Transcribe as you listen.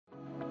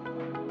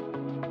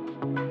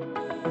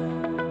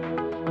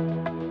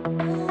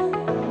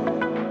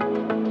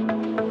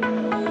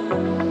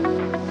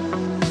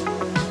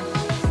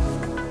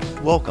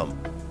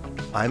Welcome.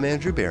 I'm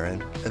Andrew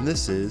Barron, and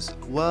this is,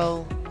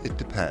 well, it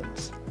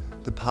depends,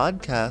 the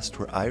podcast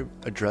where I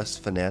address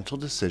financial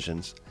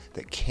decisions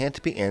that can't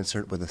be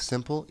answered with a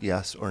simple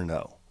yes or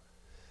no.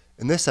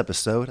 In this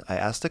episode, I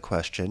asked the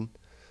question,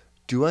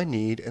 do I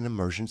need an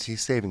emergency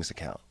savings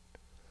account?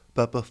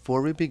 But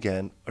before we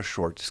begin, a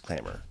short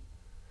disclaimer.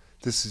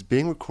 This is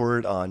being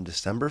recorded on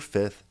December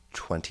 5th,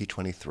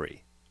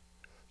 2023.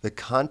 The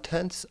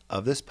contents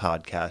of this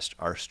podcast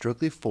are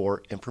strictly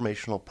for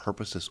informational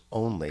purposes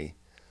only,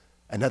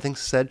 and nothing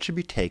said should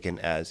be taken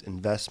as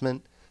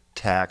investment,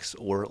 tax,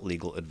 or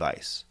legal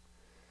advice.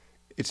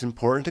 It's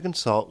important to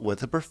consult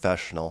with a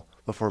professional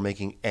before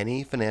making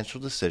any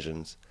financial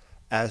decisions,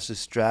 as the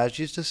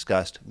strategies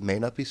discussed may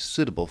not be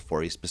suitable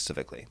for you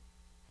specifically.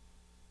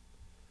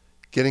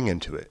 Getting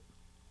into it.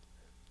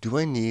 Do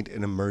I need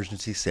an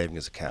emergency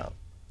savings account?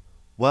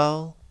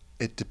 Well,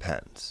 it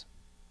depends.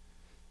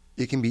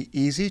 It can be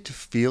easy to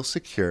feel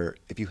secure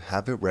if you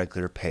have a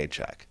regular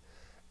paycheck,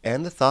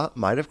 and the thought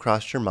might have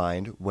crossed your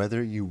mind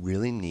whether you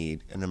really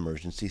need an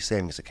emergency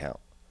savings account.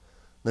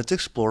 Let's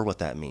explore what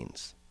that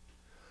means.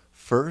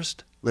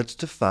 First, let's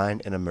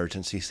define an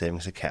emergency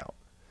savings account.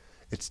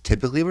 It's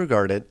typically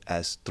regarded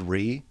as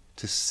 3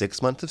 to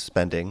 6 months of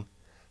spending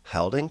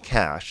held in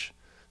cash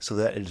so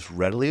that it is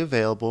readily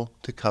available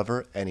to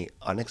cover any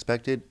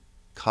unexpected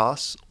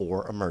costs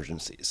or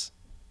emergencies.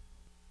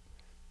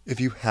 If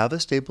you have a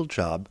stable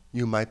job,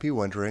 you might be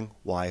wondering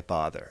why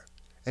bother.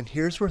 And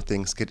here's where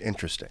things get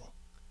interesting.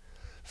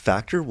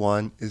 Factor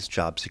 1 is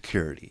job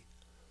security.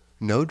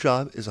 No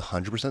job is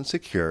 100%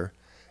 secure,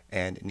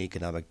 and an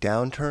economic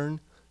downturn,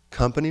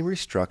 company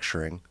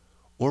restructuring,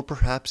 or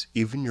perhaps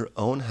even your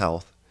own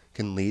health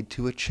can lead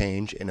to a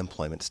change in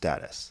employment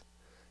status.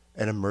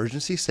 An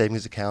emergency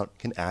savings account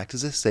can act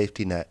as a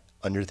safety net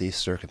under these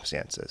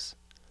circumstances.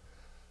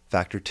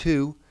 Factor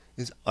 2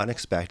 is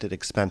unexpected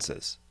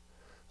expenses.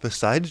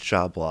 Besides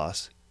job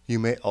loss, you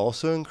may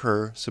also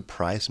incur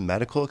surprise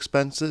medical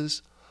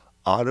expenses,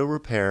 auto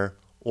repair,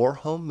 or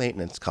home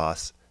maintenance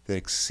costs that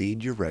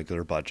exceed your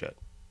regular budget.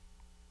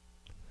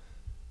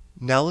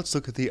 Now let's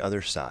look at the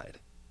other side.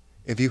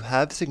 If you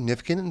have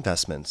significant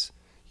investments,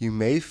 you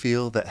may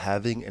feel that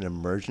having an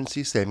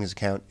emergency savings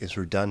account is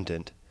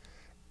redundant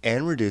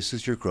and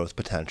reduces your growth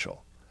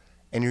potential.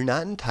 And you're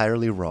not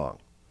entirely wrong.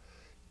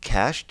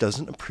 Cash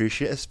doesn't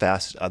appreciate as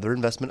fast as other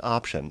investment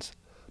options,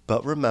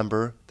 but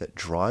remember that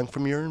drawing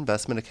from your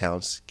investment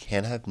accounts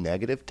can have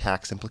negative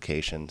tax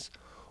implications,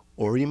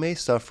 or you may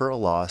suffer a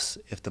loss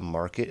if the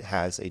market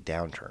has a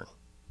downturn.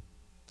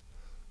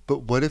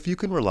 But what if you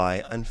can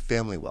rely on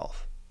family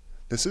wealth?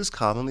 This is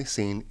commonly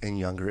seen in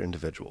younger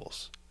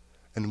individuals.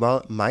 And while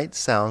it might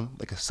sound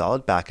like a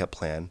solid backup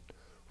plan,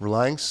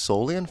 relying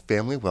solely on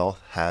family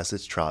wealth has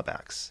its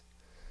drawbacks.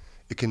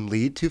 It can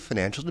lead to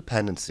financial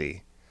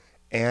dependency,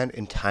 and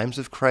in times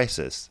of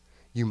crisis,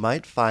 you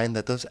might find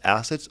that those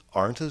assets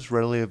aren't as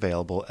readily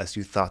available as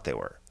you thought they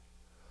were.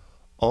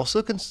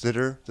 Also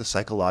consider the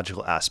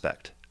psychological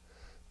aspect.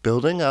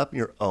 Building up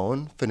your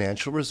own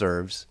financial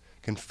reserves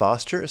can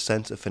foster a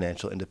sense of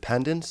financial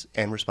independence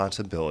and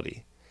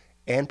responsibility,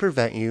 and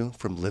prevent you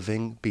from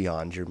living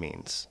beyond your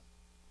means.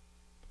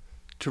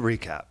 To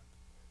recap,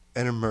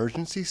 an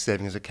emergency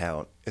savings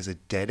account is a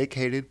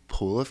dedicated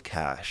pool of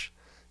cash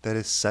that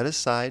is set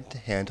aside to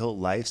handle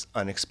life's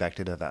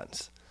unexpected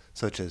events,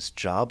 such as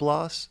job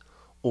loss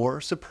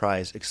or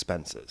surprise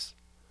expenses.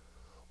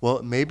 While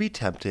it may be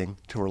tempting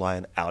to rely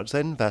on outside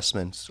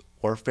investments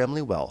or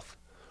family wealth,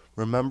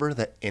 remember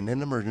that in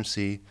an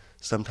emergency,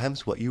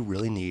 sometimes what you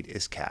really need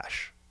is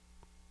cash.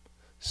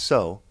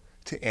 So,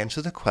 to answer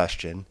the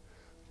question,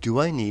 do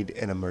I need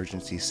an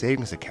emergency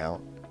savings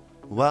account?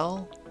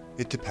 Well,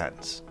 it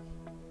depends.